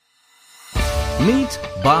Meet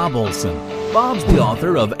Bob Olson. Bob's the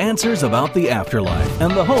author of Answers About the Afterlife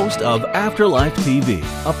and the host of Afterlife TV.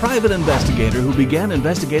 A private investigator who began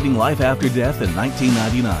investigating life after death in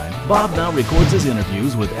 1999, Bob now records his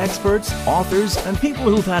interviews with experts, authors, and people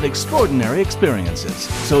who've had extraordinary experiences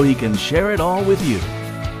so he can share it all with you.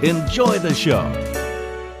 Enjoy the show.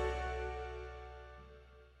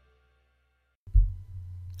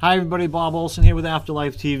 Hi everybody, Bob Olson here with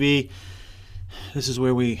Afterlife TV. This is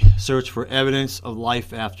where we search for evidence of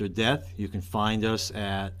life after death. You can find us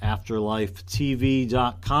at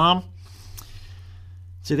afterlifetv.com.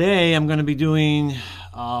 Today I'm going to be doing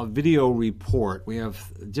a video report. We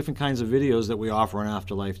have different kinds of videos that we offer on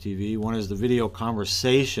Afterlife TV. One is the video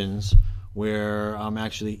conversations, where I'm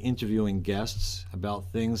actually interviewing guests about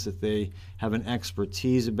things that they have an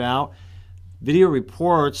expertise about. Video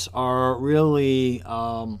reports are really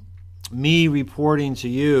me reporting to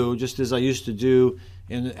you, just as I used to do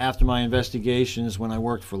after my investigations when I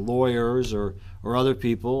worked for lawyers or other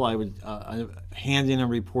people. I would hand in a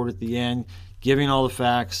report at the end, giving all the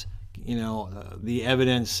facts, the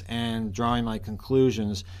evidence, and drawing my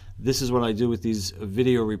conclusions. This is what I do with these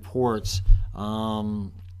video reports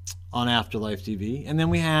on Afterlife TV. And then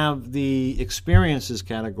we have the experiences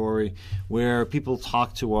category, where people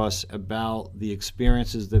talk to us about the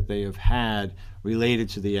experiences that they have had related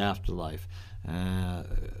to the afterlife.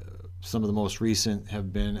 Some of the most recent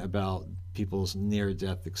have been about people's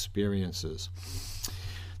near-death experiences.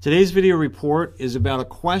 Today's video report is about a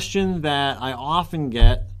question that I often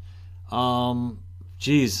get, for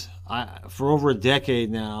over a decade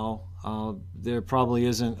now. There probably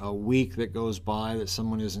isn't a week that goes by that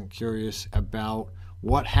someone isn't curious about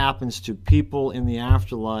what happens to people in the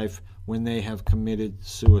afterlife when they have committed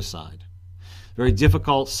suicide. Very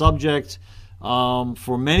difficult subject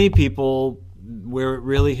for many people, where it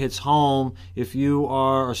really hits home. If you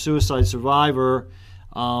are a suicide survivor,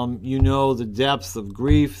 you know the depth of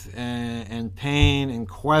grief and pain and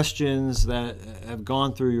questions that have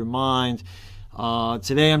gone through your mind.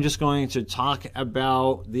 Today I'm just going to talk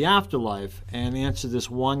about the afterlife and answer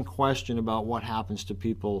this one question about what happens to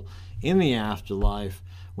people in the afterlife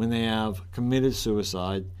when they have committed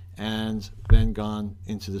suicide and then gone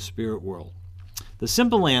into the spirit world. The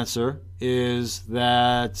simple answer is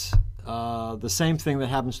that the same thing that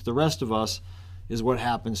happens to the rest of us is what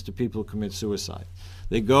happens to people who commit suicide.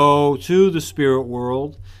 They go to the spirit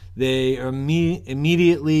world. They are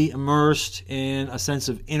immediately immersed in a sense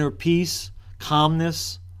of inner peace,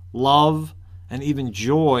 calmness, love, and even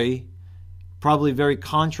joy, probably very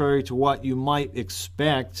contrary to what you might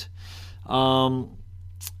expect.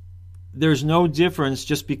 There's no difference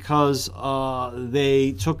just because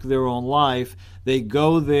they took their own life. They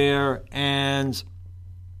go there and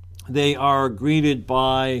they are greeted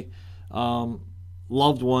by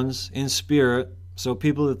loved ones in spirit, so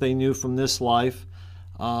people that they knew from this life,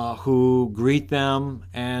 who greet them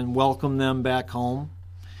and welcome them back home.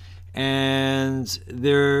 And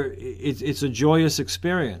it's a joyous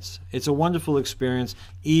experience. It's a wonderful experience,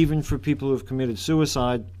 even for people who have committed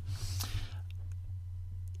suicide.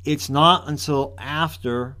 It's not until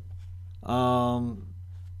after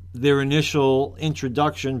their initial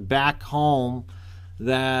introduction back home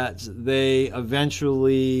that they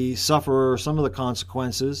eventually suffer some of the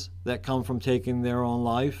consequences that come from taking their own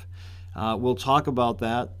life. We'll talk about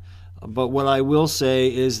that. But what I will say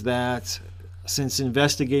is that since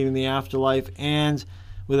investigating the afterlife and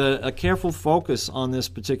with a careful focus on this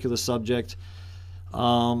particular subject,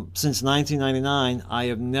 since 1999, I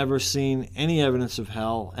have never seen any evidence of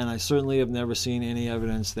hell, and I certainly have never seen any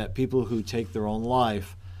evidence that people who take their own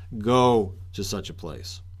life go to such a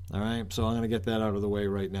place. All right, so I'm going to get that out of the way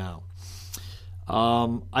right now.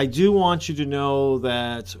 I do want you to know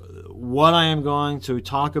that what I am going to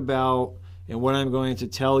talk about and what I'm going to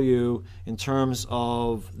tell you in terms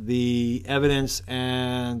of the evidence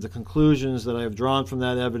and the conclusions that I have drawn from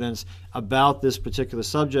that evidence about this particular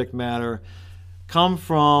subject matter come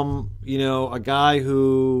from, a guy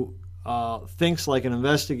who thinks like an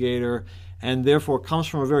investigator and therefore comes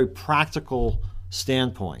from a very practical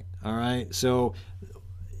standpoint. All right, so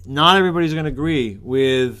not everybody's going to agree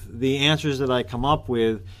with the answers that I come up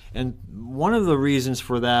with, and one of the reasons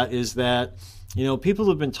for that is that people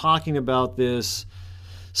have been talking about this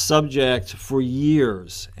subject for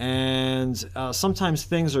years, and sometimes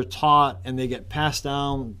things are taught and they get passed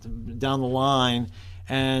down the line,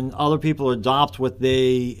 and other people adopt what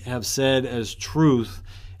they have said as truth,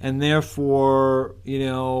 and therefore,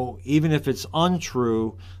 even if it's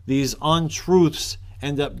untrue, these untruths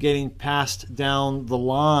end up getting passed down the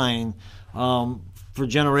line for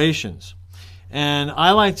generations. And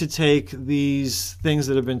I like to take these things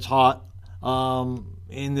that have been taught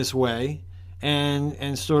in this way,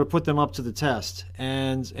 and sort of put them up to the test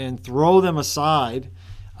and throw them aside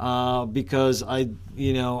because I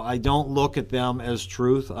don't look at them as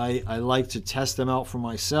truth. I like to test them out for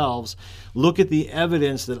myself, look at the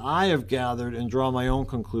evidence that I have gathered and draw my own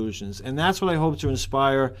conclusions. And that's what I hope to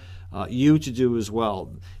inspire you to do as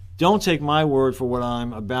well. Don't take my word for what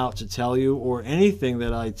I'm about to tell you or anything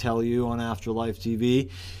that I tell you on Afterlife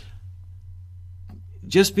TV.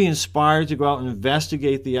 Just be inspired to go out and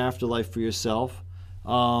investigate the afterlife for yourself.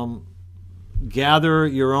 Gather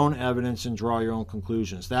your own evidence and draw your own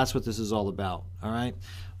conclusions. That's what this is all about, all right?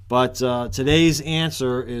 But today's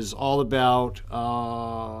answer is all about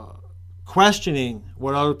questioning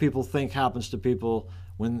what other people think happens to people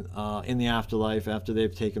when in the afterlife after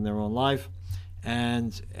they've taken their own life,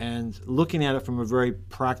 and looking at it from a very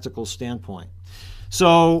practical standpoint.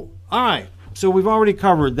 So, all right. So we've already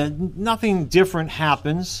covered that nothing different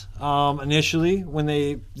happens initially when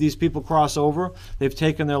these people cross over. They've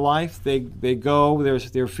taken their life. They go.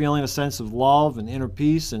 They're feeling a sense of love and inner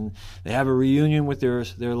peace, and they have a reunion with their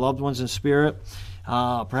loved ones in spirit,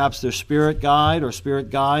 perhaps their spirit guide or spirit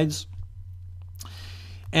guides.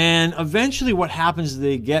 And eventually, what happens is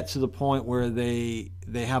they get to the point where they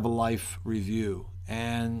have a life review,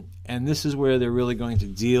 and this is where they're really going to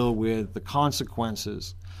deal with the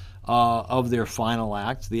consequences of their final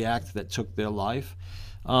act, the act that took their life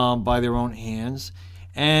by their own hands.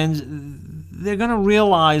 And they're going to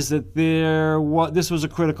realize that this was a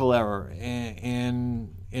critical error in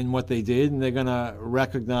what they did, and they're going to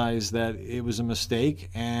recognize that it was a mistake,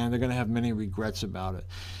 and they're going to have many regrets about it.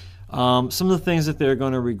 Some of the things that they're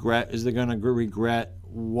going to regret is they're going to regret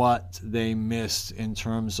what they missed in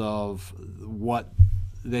terms of what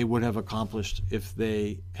they would have accomplished if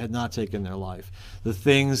they had not taken their life. The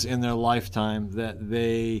things in their lifetime that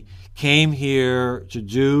they came here to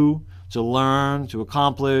do, to learn, to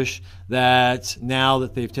accomplish, that now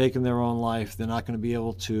that they've taken their own life, they're not going to be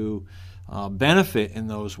able to benefit in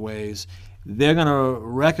those ways. They're going to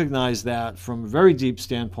recognize that from a very deep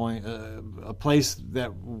standpoint, a place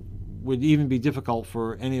that would even be difficult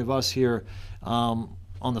for any of us here on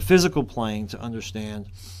the physical plane to understand.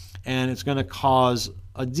 And it's going to cause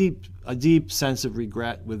a deep sense of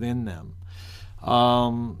regret within them.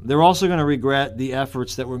 They're also going to regret the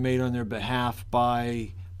efforts that were made on their behalf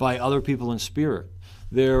by other people in spirit.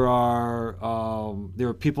 There are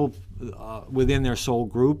people within their soul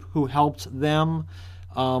group who helped them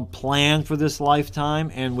plan for this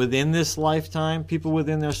lifetime, and within this lifetime, people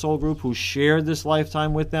within their soul group who shared this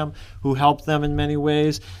lifetime with them, who helped them in many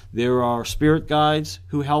ways. There are spirit guides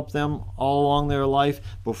who helped them all along their life,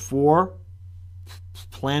 before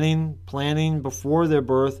planning before their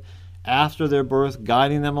birth, after their birth,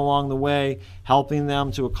 guiding them along the way, helping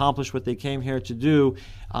them to accomplish what they came here to do.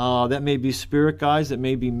 That may be spirit guides, that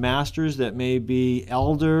may be masters, that may be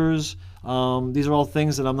elders. These are all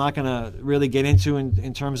things that I'm not going to really get into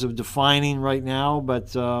in terms of defining right now,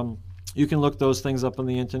 but you can look those things up on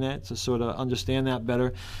the internet to sort of understand that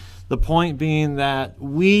better. The point being that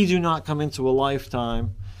we do not come into a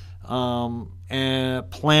lifetime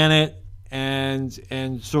and plan it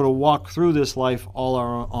and sort of walk through this life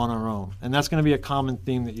on our own. And that's going to be a common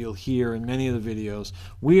theme that you'll hear in many of the videos.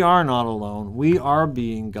 We are not alone. We are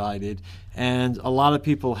being guided. And a lot of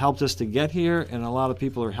people helped us to get here, and a lot of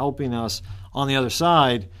people are helping us on the other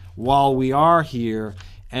side while we are here.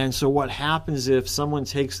 And so what happens if someone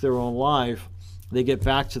takes their own life, they get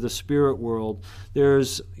back to the spirit world,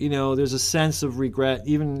 there's a sense of regret,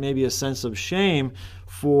 even maybe a sense of shame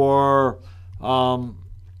for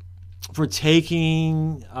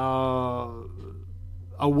taking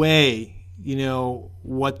away,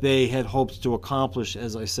 what they had hoped to accomplish,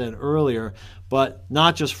 as I said earlier, but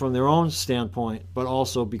not just from their own standpoint, but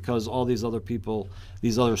also because all these other people,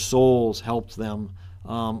 these other souls helped them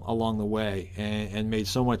along the way and made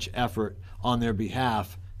so much effort on their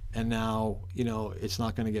behalf, and now, it's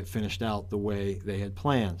not going to get finished out the way they had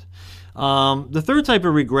planned. The third type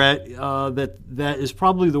of regret that is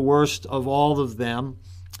probably the worst of all of them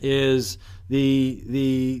is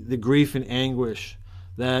the grief and anguish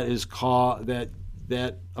that is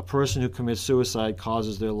that a person who commits suicide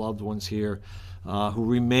causes their loved ones here, who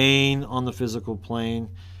remain on the physical plane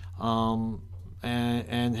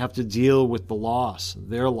and have to deal with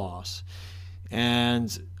their loss.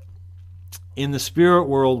 And in the spirit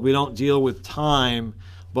world, we don't deal with time,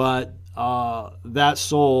 but that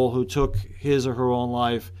soul who took his or her own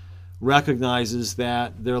life recognizes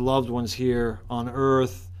that their loved ones here on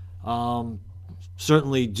earth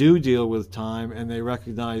certainly do deal with time, and they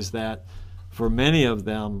recognize that for many of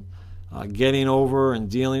them, getting over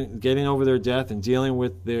their death and dealing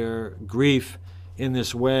with their grief in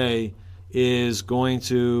this way is going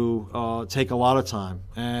to take a lot of time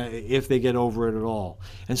if they get over it at all.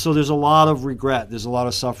 And so there's a lot of regret, there's a lot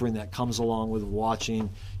of suffering that comes along with watching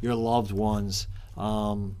your loved ones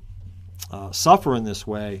suffer in this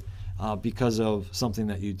way because of something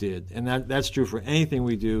that you did. And that's true for anything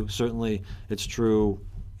we do. Certainly it's true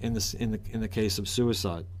in the case of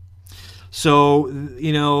suicide.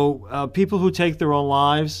 So, people who take their own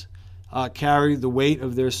lives carry the weight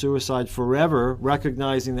of their suicide forever,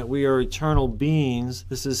 recognizing that we are eternal beings.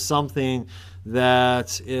 This is something that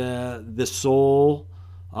the soul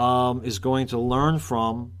is going to learn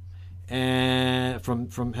from, and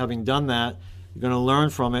from having done that, you're going to learn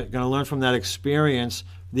from it, going to learn from that experience,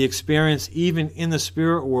 the experience even in the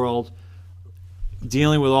spirit world,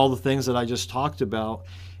 dealing with all the things that I just talked about.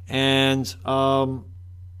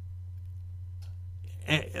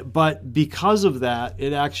 But because of that,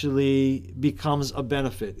 it actually becomes a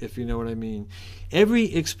benefit, if you know what I mean.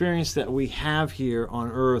 Every experience that we have here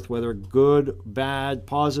on earth, whether good, bad,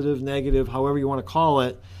 positive, negative, however you want to call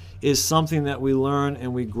it, is something that we learn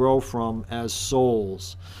and we grow from as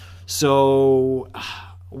souls. So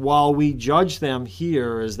while we judge them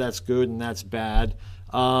here as that's good and that's bad,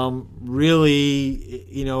 really,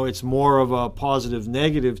 it's more of a positive,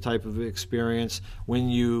 negative type of experience when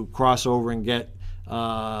you cross over and get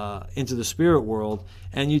into the spirit world,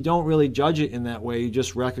 and you don't really judge it in that way. You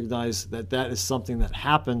just recognize that is something that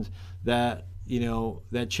happened that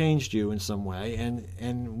that changed you in some way,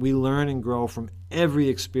 and we learn and grow from every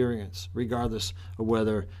experience, regardless of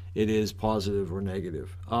whether it is positive or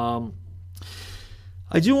negative.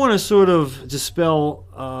 I do want to sort of dispel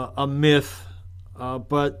a myth,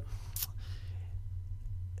 but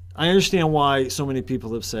I understand why so many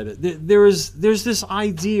people have said it. There's this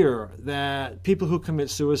idea that people who commit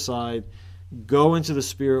suicide go into the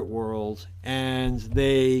spirit world and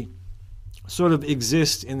they sort of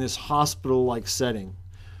exist in this hospital-like setting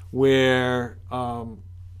where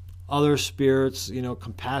other spirits,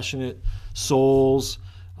 compassionate souls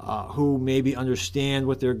who maybe understand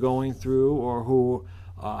what they're going through or who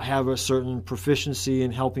have a certain proficiency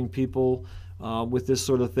in helping people with this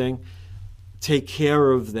sort of thing, take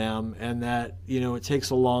care of them, and that it takes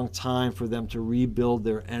a long time for them to rebuild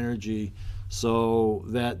their energy so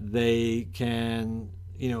that they can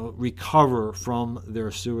recover from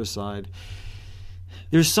their suicide.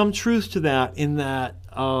 There's some truth to that in that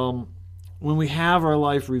when we have our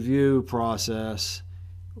life review process,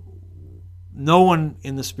 no one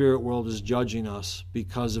in the spirit world is judging us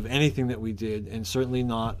because of anything that we did, and certainly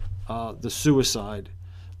not the suicide,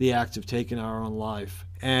 the act of taking our own life.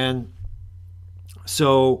 And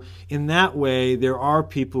so in that way, there are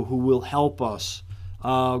people who will help us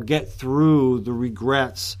get through the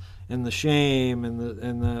regrets and the shame and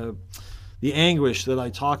the anguish that I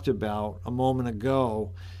talked about a moment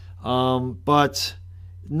ago, but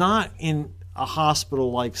not in a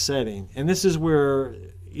hospital-like setting. And this is where,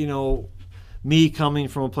 me coming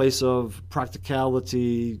from a place of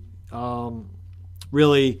practicality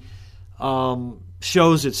really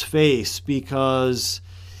shows its face, because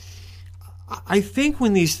I think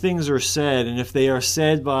when these things are said, and if they are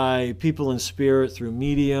said by people in spirit through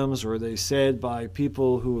mediums, or they said by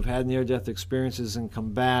people who have had near-death experiences and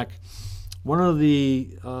come back, one of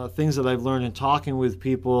the things that I've learned in talking with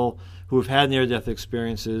people who have had near-death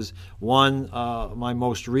experiences, one, my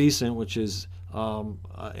most recent, which is an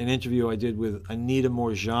interview I did with Anita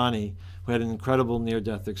Morjani, who had an incredible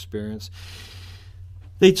near-death experience.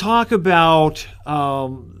 They talk about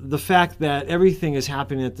the fact that everything is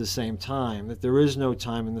happening at the same time, that there is no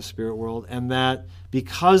time in the spirit world, and that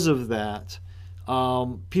because of that,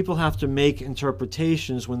 people have to make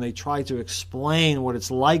interpretations when they try to explain what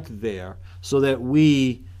it's like there so that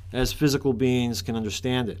we, as physical beings, can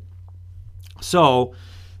understand it. So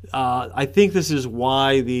I think this is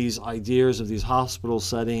why these ideas of these hospital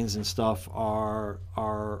settings and stuff are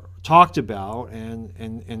talked about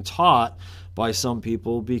and taught by some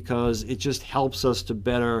people, because it just helps us to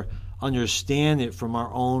better understand it from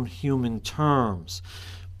our own human terms.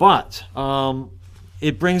 But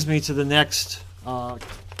it brings me to the next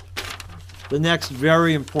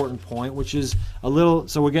very important point, which is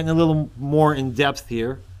so we're getting a little more in depth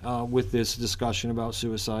here with this discussion about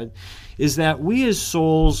suicide, is that we as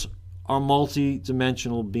souls are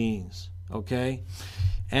multi-dimensional beings, okay?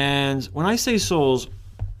 And when I say souls,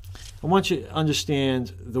 I want you to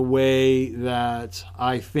understand the way that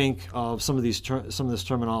I think of some of this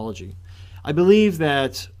terminology. I believe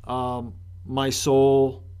that my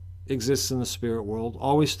soul exists in the spirit world,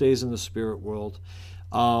 always stays in the spirit world.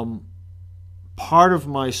 Part part of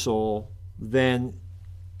my soul then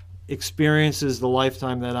experiences the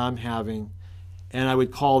lifetime that I'm having, and I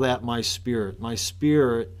would call that my spirit. My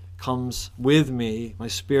spirit comes with me. My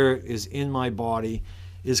spirit is in my body,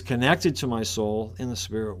 is connected to my soul in the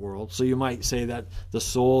spirit world. So you might say that the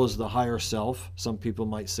soul is the higher self. Some people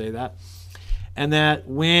might say that. And that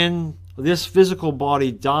when this physical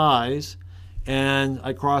body dies and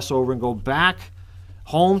I cross over and go back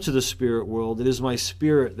home to the spirit world, it is my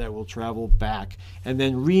spirit that will travel back and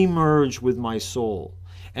then re-merge with my soul.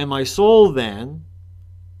 And my soul then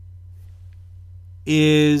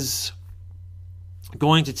is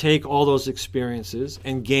going to take all those experiences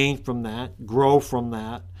and gain from that, grow from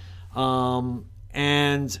that,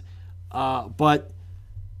 but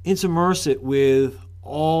intermerse it with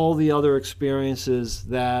all the other experiences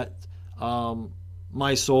that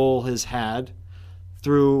my soul has had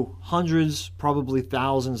through hundreds, probably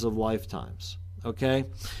thousands of lifetimes. Okay?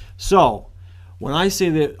 So, when I say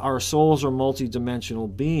that our souls are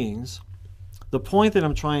multidimensional beings, the point that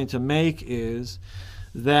I'm trying to make is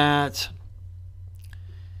that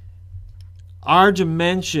our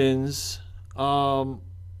dimensions,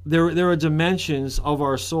 there are dimensions of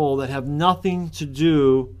our soul that have nothing to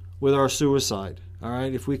do with our suicide. All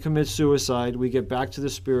right, if we commit suicide, we get back to the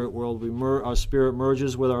spirit world. Our spirit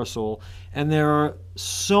merges with our soul, and there are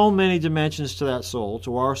so many dimensions to that soul,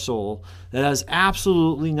 to our soul, that has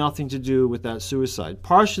absolutely nothing to do with that suicide.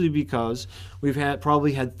 Partially because we've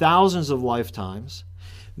probably had thousands of lifetimes.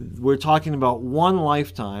 We're talking about one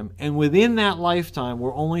lifetime, and within that lifetime,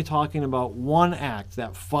 we're only talking about one act,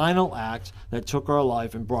 that final act that took our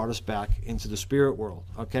life and brought us back into the spirit world,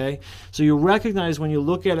 okay? So you recognize when you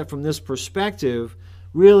look at it from this perspective,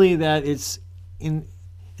 really that it's, in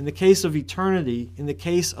the case of eternity, in the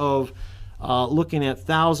case of looking at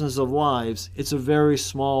thousands of lives, it's a very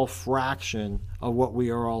small fraction of what we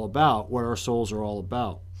are all about, what our souls are all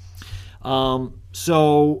about.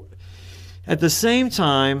 So at the same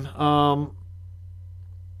time,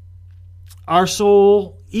 our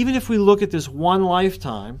soul, even if we look at this one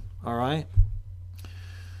lifetime, all right,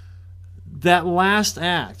 that last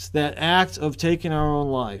act, that act of taking our own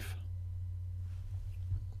life,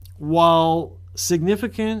 while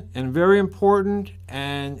significant and very important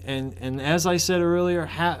and as I said earlier,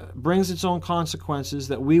 brings its own consequences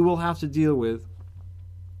that we will have to deal with,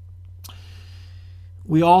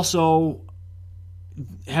 we also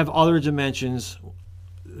have other dimensions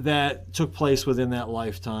that took place within that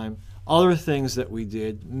lifetime, other things that we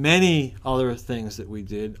did, many other things that we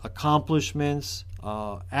did, accomplishments,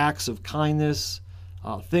 acts of kindness,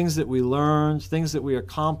 things that we learned, things that we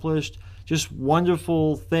accomplished, just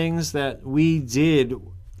wonderful things that we did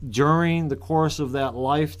during the course of that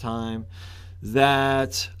lifetime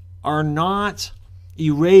that are not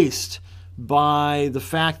erased by the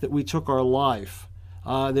fact that we took our life.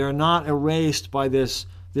 They're not erased by this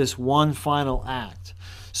one final act.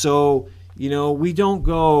 So, we don't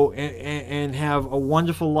go and have a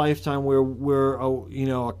wonderful lifetime where we're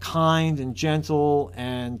a kind and gentle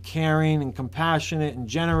and caring and compassionate and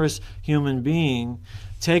generous human being,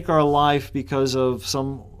 take our life because of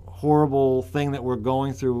some horrible thing that we're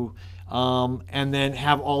going through, and then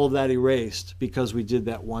have all of that erased because we did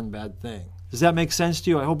that one bad thing. Does that make sense to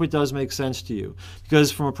you? I hope it does make sense to you.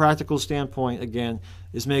 Because from a practical standpoint, again,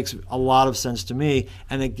 this makes a lot of sense to me.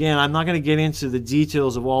 And again, I'm not going to get into the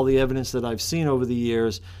details of all the evidence that I've seen over the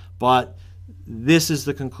years, but this is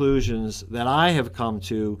the conclusions that I have come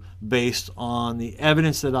to based on the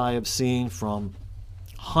evidence that I have seen from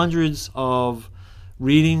hundreds of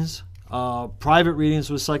readings, private readings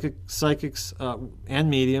with psychics and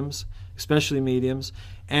mediums, especially mediums,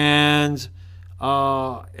 and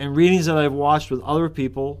readings that I've watched with other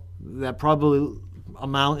people that probably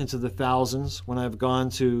amount into the thousands when I've gone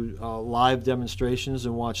to live demonstrations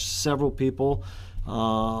and watched several people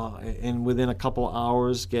and within a couple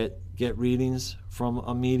hours get readings from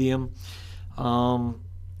a medium,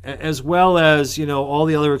 as well as all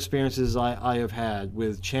the other experiences I have had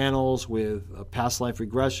with channels, with past life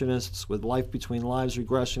regressionists, with life between lives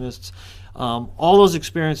regressionists. All those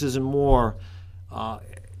experiences and more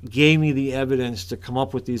gave me the evidence to come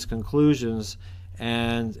up with these conclusions,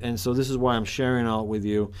 and so this is why I'm sharing it with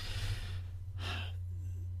you.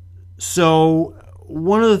 So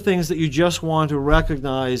one of the things that you just want to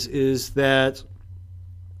recognize is that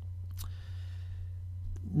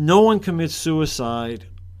no one commits suicide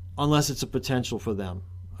unless it's a potential for them.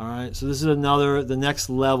 All right, so this is the next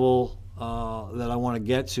level that I want to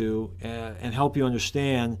get to and help you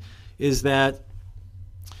understand is that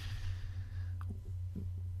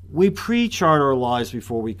we pre-chart our lives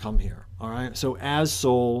before we come here. All right. So as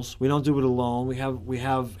souls, we don't do it alone. We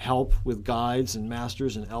have help with guides and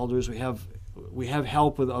masters and elders. We have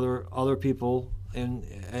help with other people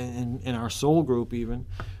in our soul group even,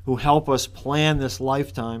 who help us plan this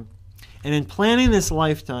lifetime. And in planning this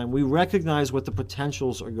lifetime, we recognize what the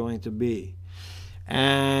potentials are going to be.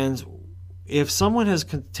 And if someone has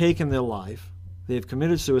taken their life, they've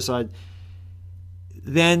committed suicide,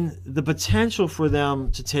 then the potential for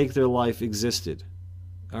them to take their life existed.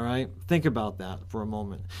 All right? Think about that for a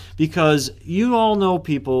moment. Because you all know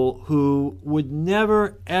people who would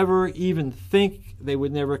never, ever even think, they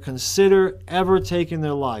would never consider ever taking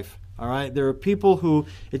their life. All right? There are people who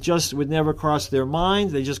it just would never cross their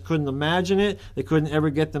mind. They just couldn't imagine it. They couldn't ever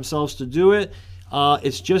get themselves to do it.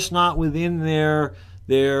 It's just not within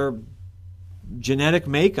their genetic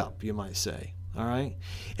makeup, you might say. All right?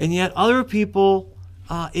 And yet other people,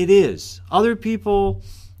 it is. Other people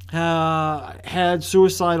had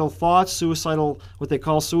suicidal thoughts, what they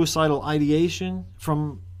call suicidal ideation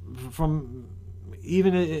from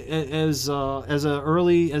even as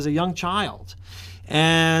a young child.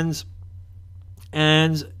 And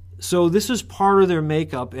so this is part of their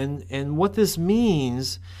makeup, and what this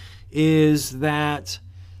means is that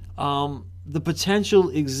the potential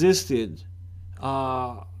existed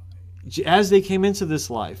as they came into this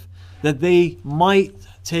life, that they might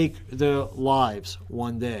take their lives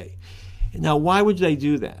one day. Now, why would they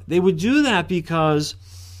do that? They would do that because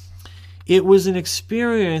it was an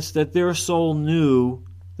experience that their soul knew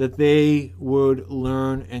that they would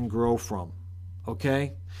learn and grow from.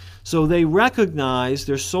 Okay? So they recognize,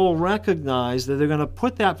 their soul recognized that they're going to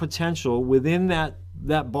put that potential within that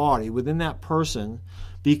body, within that person,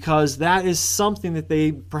 because that is something that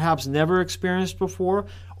they perhaps never experienced before,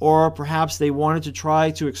 or perhaps they wanted to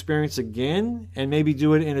try to experience again and maybe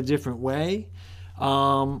do it in a different way,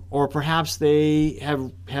 or perhaps they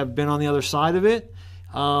have been on the other side of it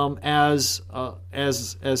as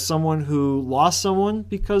someone who lost someone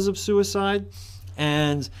because of suicide,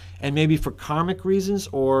 and maybe for karmic reasons,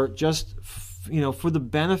 or just for the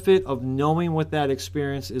benefit of knowing what that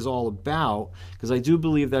experience is all about, because I do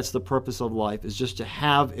believe that's the purpose of life, is just to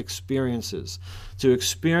have experiences, to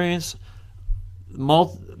experience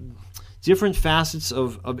different facets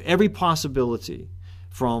of every possibility,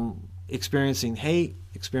 from experiencing hate,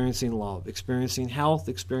 experiencing love, experiencing health,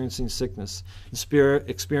 experiencing sickness,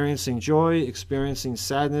 experiencing joy, experiencing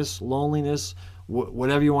sadness, loneliness,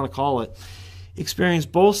 whatever you want to call it. Experience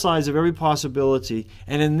both sides of every possibility,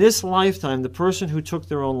 and in this lifetime, the person who took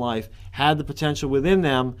their own life had the potential within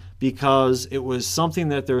them because it was something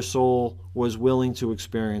that their soul was willing to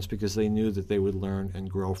experience, because they knew that they would learn and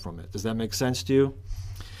grow from it. Does that make sense to you?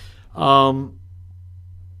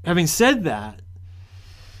 Having said that,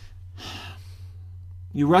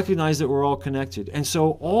 you recognize that we're all connected, and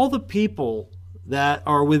so all the people that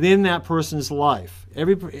are within that person's life,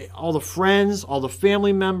 all the friends, all the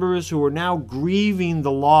family members who are now grieving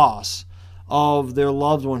the loss of their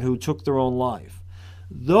loved one who took their own life,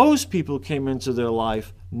 those people came into their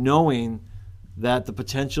life knowing that the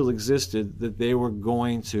potential existed, that they were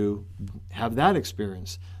going to have that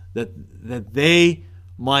experience, that they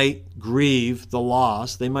might grieve the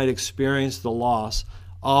loss, they might experience the loss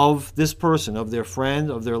of this person, of their friend,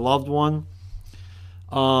 of their loved one,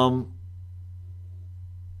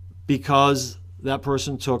 because that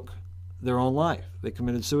person took their own life. They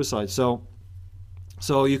committed suicide. So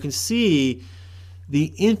you can see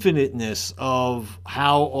the infiniteness of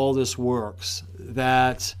how all this works,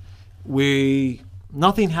 that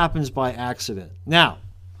nothing happens by accident. Now,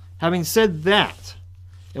 having said that,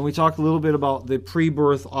 and we talked a little bit about the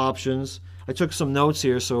pre-birth options, I took some notes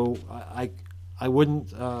here so I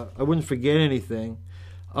wouldn't forget anything.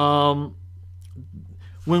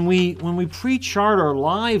 When we pre-chart our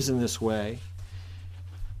lives in this way,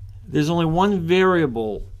 there's only one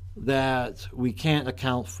variable that we can't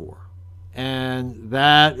account for, and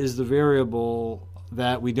that is the variable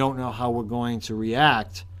that we don't know how we're going to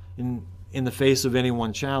react in the face of any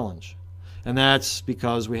one challenge, and that's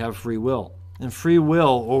because we have free will, and free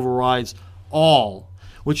will overrides all,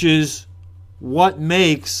 which is what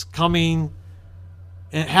makes coming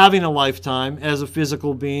and having a lifetime as a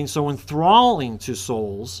physical being so enthralling to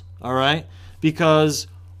souls, all right? Because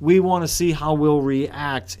we want to see how we'll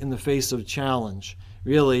react in the face of challenge.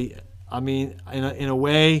 Really, I mean, in a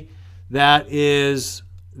way, that is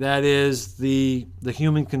the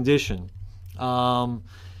human condition.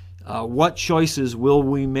 What choices will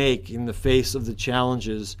we make in the face of the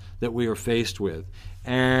challenges that we are faced with?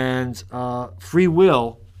 And free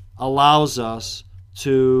will allows us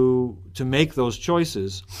to make those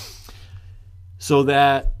choices, so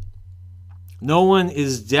that No one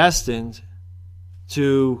is destined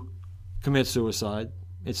to commit suicide.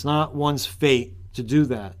 It's not one's fate to do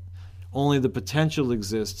that. Only the potential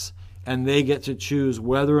exists, and they get to choose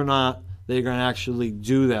whether or not they're going to actually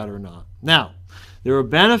do that or not. Now, there are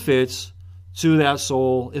benefits to that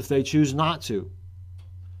soul if they choose not to.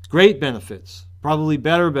 Great benefits, probably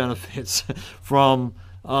better benefits from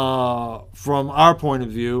our point of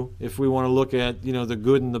view, if we want to look at the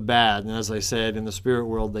good and the bad. And as I said, in the spirit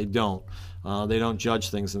world, they don't judge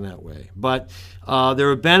things in that way. But there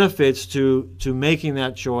are benefits to making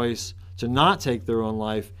that choice to not take their own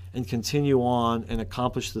life and continue on and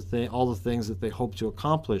accomplish all the things that they hope to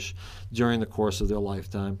accomplish during the course of their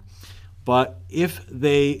lifetime. But if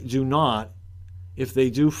they do not, if they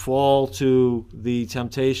do fall to the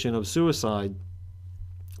temptation of suicide,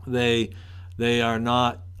 they are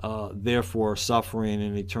not therefore suffering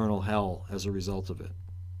in eternal hell as a result of it.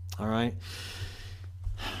 All right?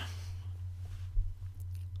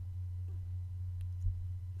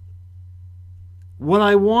 What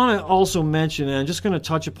I want to also mention, and I'm just going to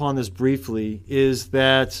touch upon this briefly, is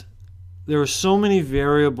that there are so many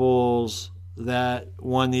variables that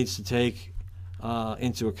one needs to take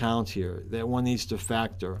into account here, that one needs to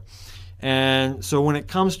factor. And so when it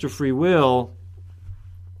comes to free will,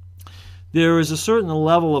 there is a certain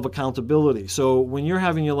level of accountability. So when you're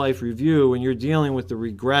having your life review, when you're dealing with the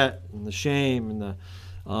regret and the shame and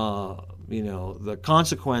the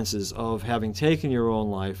consequences of having taken your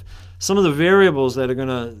own life, some of the variables that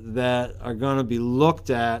are gonna be looked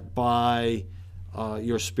at by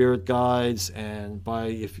your spirit guides and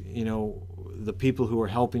by the people who are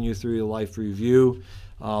helping you through your life review,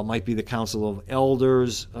 might be the Council of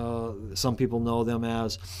Elders. Some people know them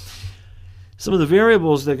as. Some of the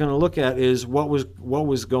variables they're going to look at is what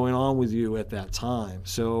was going on with you at that time.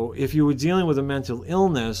 So if you were dealing with a mental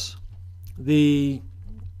illness, the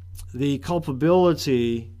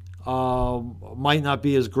culpability might not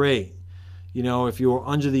be as great. If you were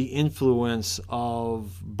under the influence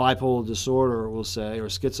of bipolar disorder, we'll say, or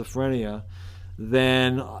schizophrenia,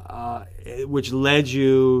 then which led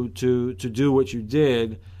you to do what you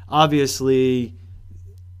did, obviously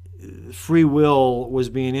free will was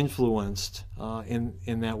being influenced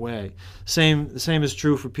in that way. The same is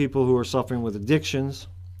true for people who are suffering with addictions.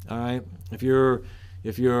 All right, if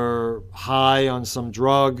you're high on some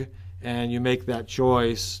drug and you make that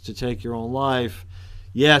choice to take your own life,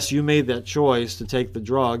 yes, you made that choice to take the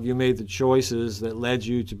drug. You made the choices that led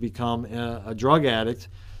you to become a drug addict.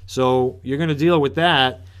 So you're going to deal with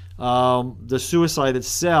that. The suicide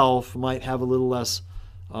itself might have a little less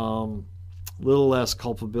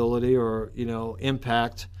culpability or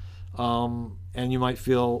impact, and you might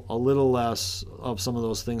feel a little less of some of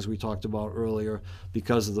those things we talked about earlier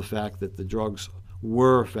because of the fact that the drugs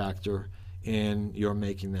were a factor in your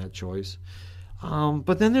making that choice.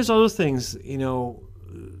 But then there's other things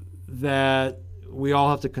that we all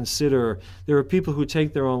have to consider. There are people who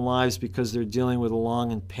take their own lives because they're dealing with a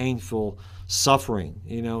long and painful suffering,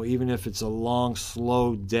 even if it's a long,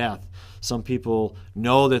 slow death. Some people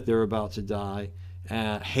know that they're about to die,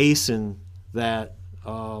 hasten that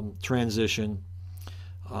transition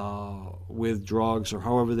with drugs or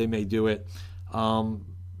however they may do it,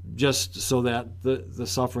 just so that the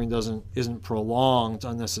suffering isn't prolonged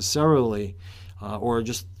unnecessarily, or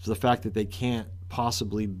just the fact that they can't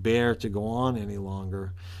possibly bear to go on any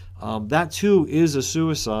longer. That too is a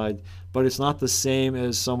suicide, but it's not the same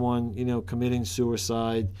as someone committing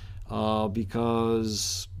suicide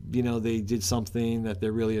because they did something that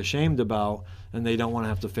they're really ashamed about and they don't want to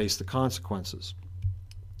have to face the consequences.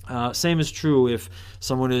 Same is true if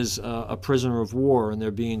someone is a prisoner of war and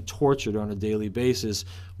they're being tortured on a daily basis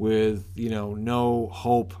with no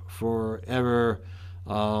hope for ever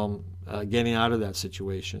getting out of that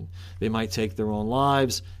situation. They might take their own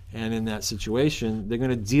lives, and in that situation, they're going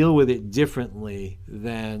to deal with it differently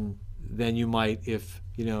than you might if,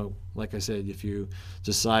 like I said, if you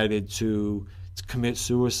decided to commit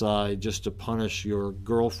suicide just to punish your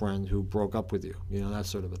girlfriend who broke up with you, that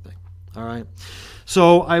sort of a thing. All right.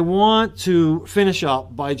 So I want to finish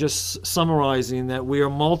up by just summarizing that we are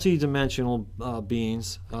multidimensional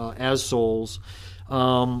beings as souls.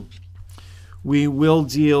 We will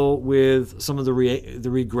deal with some of the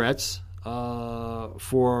regrets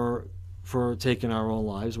for taking our own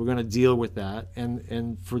lives. We're going to deal with that,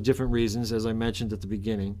 and for different reasons, as I mentioned at the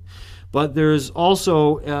beginning. But there's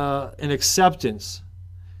also an acceptance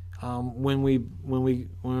when we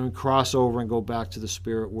cross over and go back to the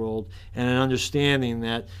spirit world, and an understanding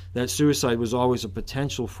that suicide was always a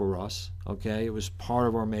potential for us. Okay, it was part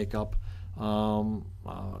of our makeup, and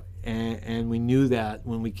we knew that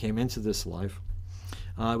when we came into this life.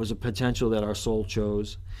 It was a potential that our soul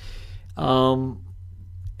chose. And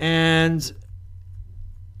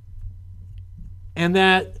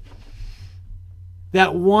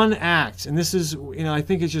that one act, and this is, I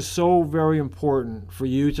think it's just so very important for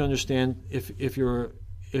you to understand if you're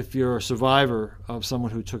a survivor of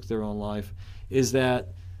someone who took their own life, is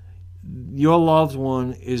that your loved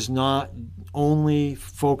one is not only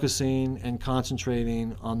focusing and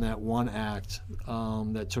concentrating on that one act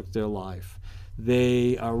that took their life.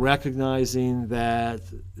 They are recognizing that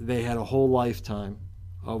they had a whole lifetime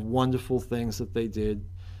of wonderful things that they did,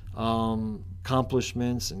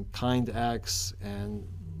 accomplishments and kind acts and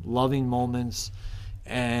loving moments,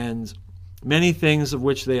 and many things of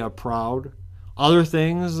which they are proud. Other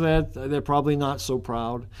things that they're probably not so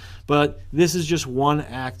proud. But this is just one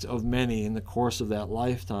act of many in the course of that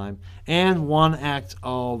lifetime, and one act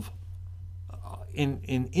of an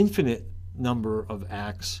infinite number of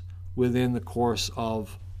acts within the course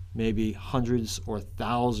of maybe hundreds or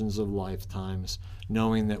thousands of lifetimes,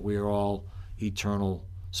 knowing that we are all eternal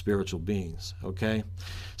spiritual beings. Okay?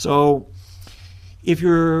 So if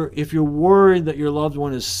you're worried that your loved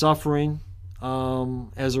one is suffering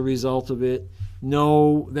as a result of it,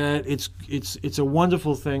 know that it's a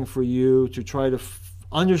wonderful thing for you to try to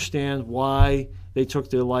understand why they took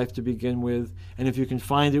their life to begin with, and if you can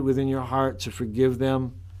find it within your heart to forgive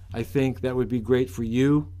them, I think that would be great for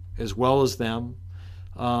you as well as them.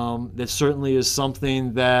 That certainly is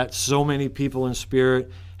something that so many people in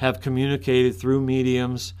spirit have communicated through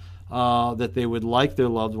mediums that they would like their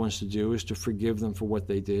loved ones to do, is to forgive them for what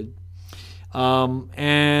they did. And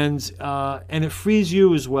it frees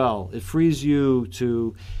you as well. It frees you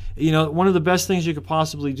to, one of the best things you could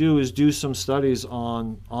possibly do is do some studies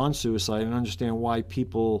on suicide and understand why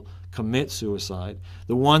people commit suicide.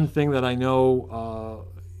 The one thing that I know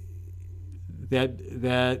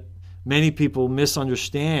that many people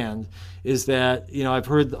misunderstand is that, I've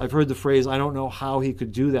heard the phrase, "I don't know how he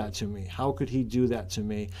could do that to me. How could he do that to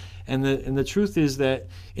me?" And the truth is that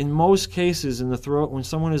in most cases, when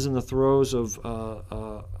someone is in the throes of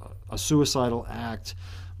a suicidal act,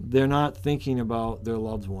 they're not thinking about their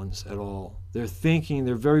loved ones at all. They're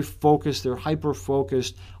very focused, they're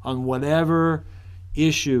hyper-focused on whatever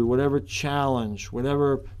issue, whatever challenge,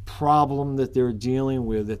 whatever problem that they're dealing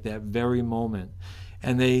with at that very moment.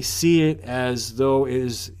 And they see it as though it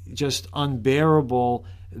is just unbearable,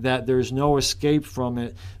 that there's no escape from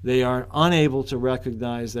it. They are unable to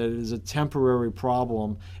recognize that it is a temporary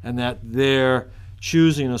problem and that they're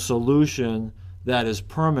choosing a solution that is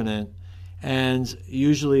permanent. And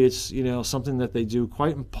usually it's, something that they do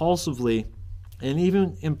quite impulsively. And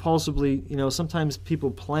even impulsively, sometimes people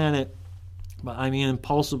plan it, but I mean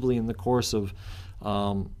impulsively in the course of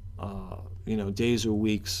days or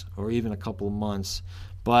weeks or even a couple of months.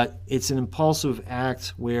 But it's an impulsive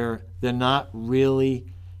act where they're not really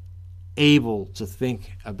able to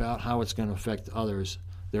think about how it's going to affect others.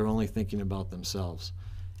 They're only thinking about themselves.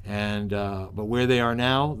 And but where they are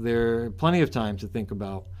now, there's plenty of time to think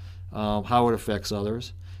about how it affects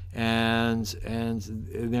others. And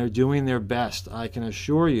they're doing their best, I can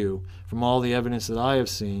assure you, from all the evidence that I have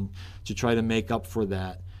seen, to try to make up for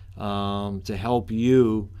that, to help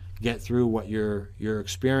you get through what you're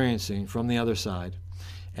experiencing from the other side.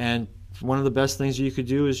 And one of the best things you could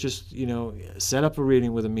do is just, set up a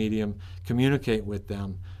reading with a medium, communicate with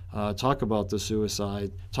them, talk about the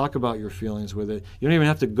suicide, talk about your feelings with it. You don't even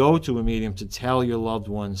have to go to a medium to tell your loved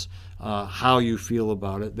ones how you feel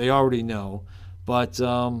about it. They already know. But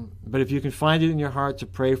if you can find it in your heart to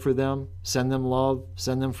pray for them, send them love,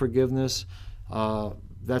 send them forgiveness,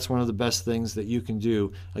 that's one of the best things that you can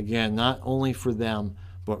do. Again, not only for them,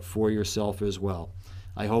 but for yourself as well.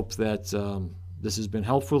 I hope that this has been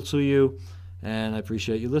helpful to you, and I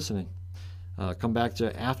appreciate you listening. Come back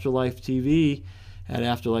to Afterlife TV at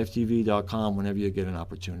afterlifetv.com whenever you get an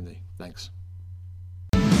opportunity. Thanks.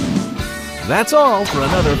 That's all for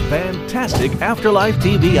another fantastic Afterlife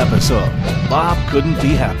TV episode. Bob couldn't be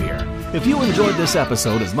happier. If you enjoyed this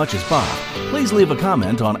episode as much as Bob, please leave a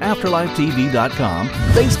comment on afterlifetv.com,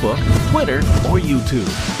 Facebook, Twitter, or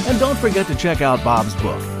YouTube. And don't forget to check out Bob's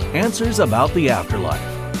book, Answers About the Afterlife.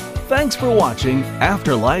 Thanks for watching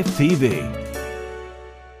Afterlife TV.